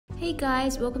Hey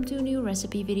guys, welcome to a new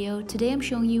recipe video. Today I'm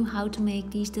showing you how to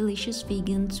make these delicious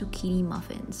vegan zucchini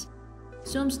muffins.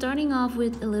 So I'm starting off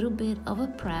with a little bit of a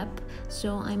prep.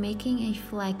 So I'm making a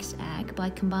flax egg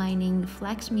by combining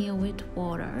flax meal with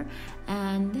water,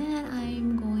 and then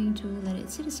I'm going to let it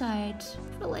sit aside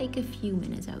for like a few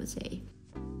minutes, I would say.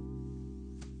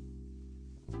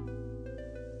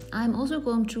 I'm also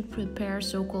going to prepare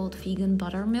so-called vegan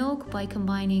buttermilk by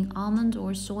combining almond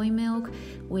or soy milk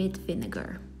with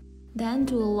vinegar. Then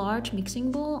to a large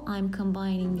mixing bowl, I'm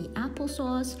combining the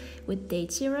applesauce with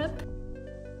date syrup.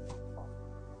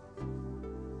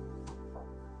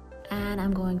 And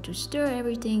I'm going to stir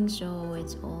everything so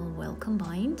it's all well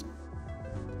combined.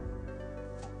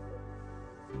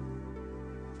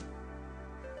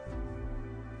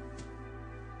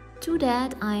 To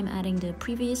that, I'm adding the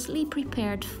previously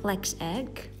prepared flax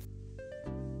egg.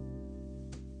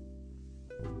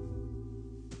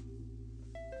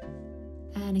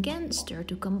 And again, stir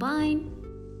to combine.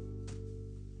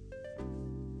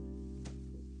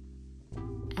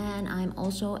 And I'm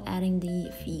also adding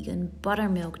the vegan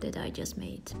buttermilk that I just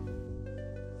made.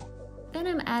 Then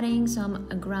I'm adding some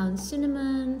ground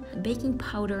cinnamon, baking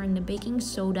powder and the baking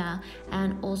soda,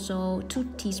 and also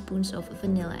 2 teaspoons of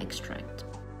vanilla extract.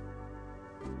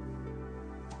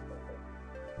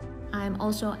 I'm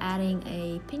also adding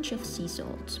a pinch of sea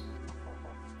salt.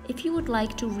 If you would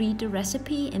like to read the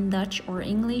recipe in Dutch or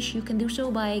English, you can do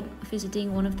so by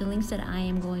visiting one of the links that I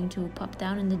am going to pop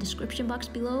down in the description box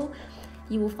below.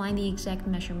 You will find the exact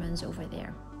measurements over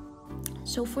there.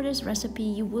 So for this recipe,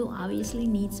 you will obviously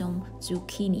need some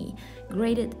zucchini,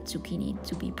 grated zucchini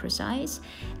to be precise.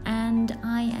 And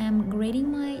I am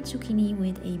grating my zucchini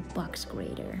with a box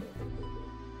grater.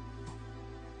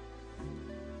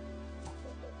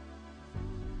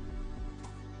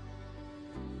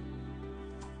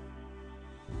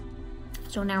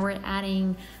 So now we're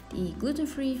adding the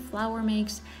gluten-free flour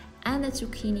mix and the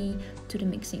zucchini to the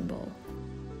mixing bowl.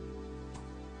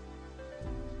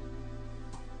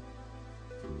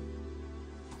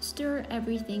 Stir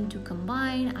everything to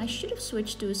combine. I should have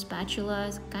switched to a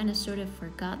spatula, kind of sort of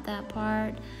forgot that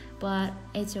part, but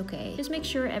it's okay. Just make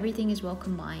sure everything is well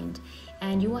combined,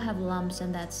 and you will have lumps,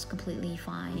 and that's completely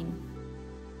fine.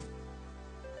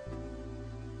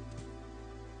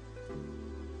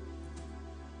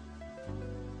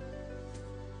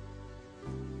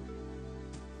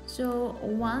 So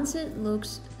once it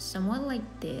looks somewhat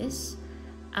like this,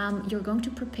 you're going to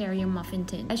prepare your muffin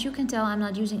tin. As you can tell, I'm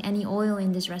not using any oil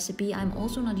in this recipe. I'm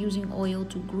also not using oil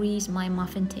to grease my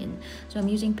muffin tin. So I'm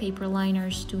using paper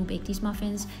liners to bake these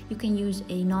muffins. You can use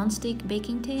a non-stick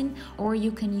baking tin, or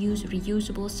you can use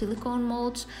reusable silicone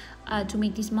molds to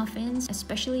make these muffins.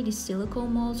 Especially the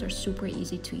silicone molds are super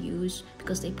easy to use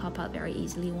because they pop out very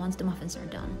easily once the muffins are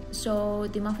done. So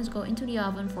the muffins go into the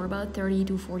oven for about 30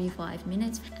 to 45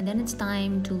 minutes, and then it's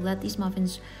time to let these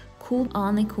muffins cool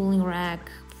on a cooling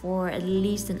rack for at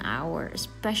least an hour,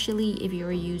 especially if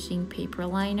you're using paper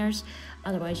liners.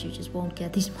 Otherwise, you just won't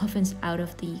get these muffins out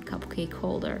of the cupcake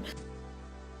holder.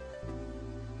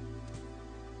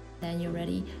 Then you're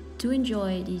ready to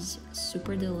enjoy these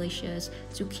super delicious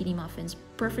zucchini muffins,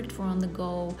 perfect for on the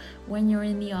go when you're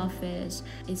in the office.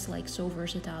 It's like so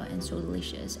versatile and so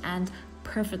delicious and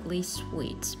perfectly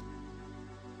sweet.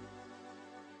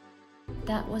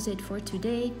 That was it for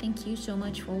today. Thank you so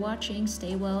much for watching.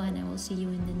 Stay well, and I will see you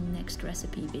in the next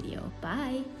recipe video.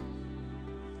 Bye!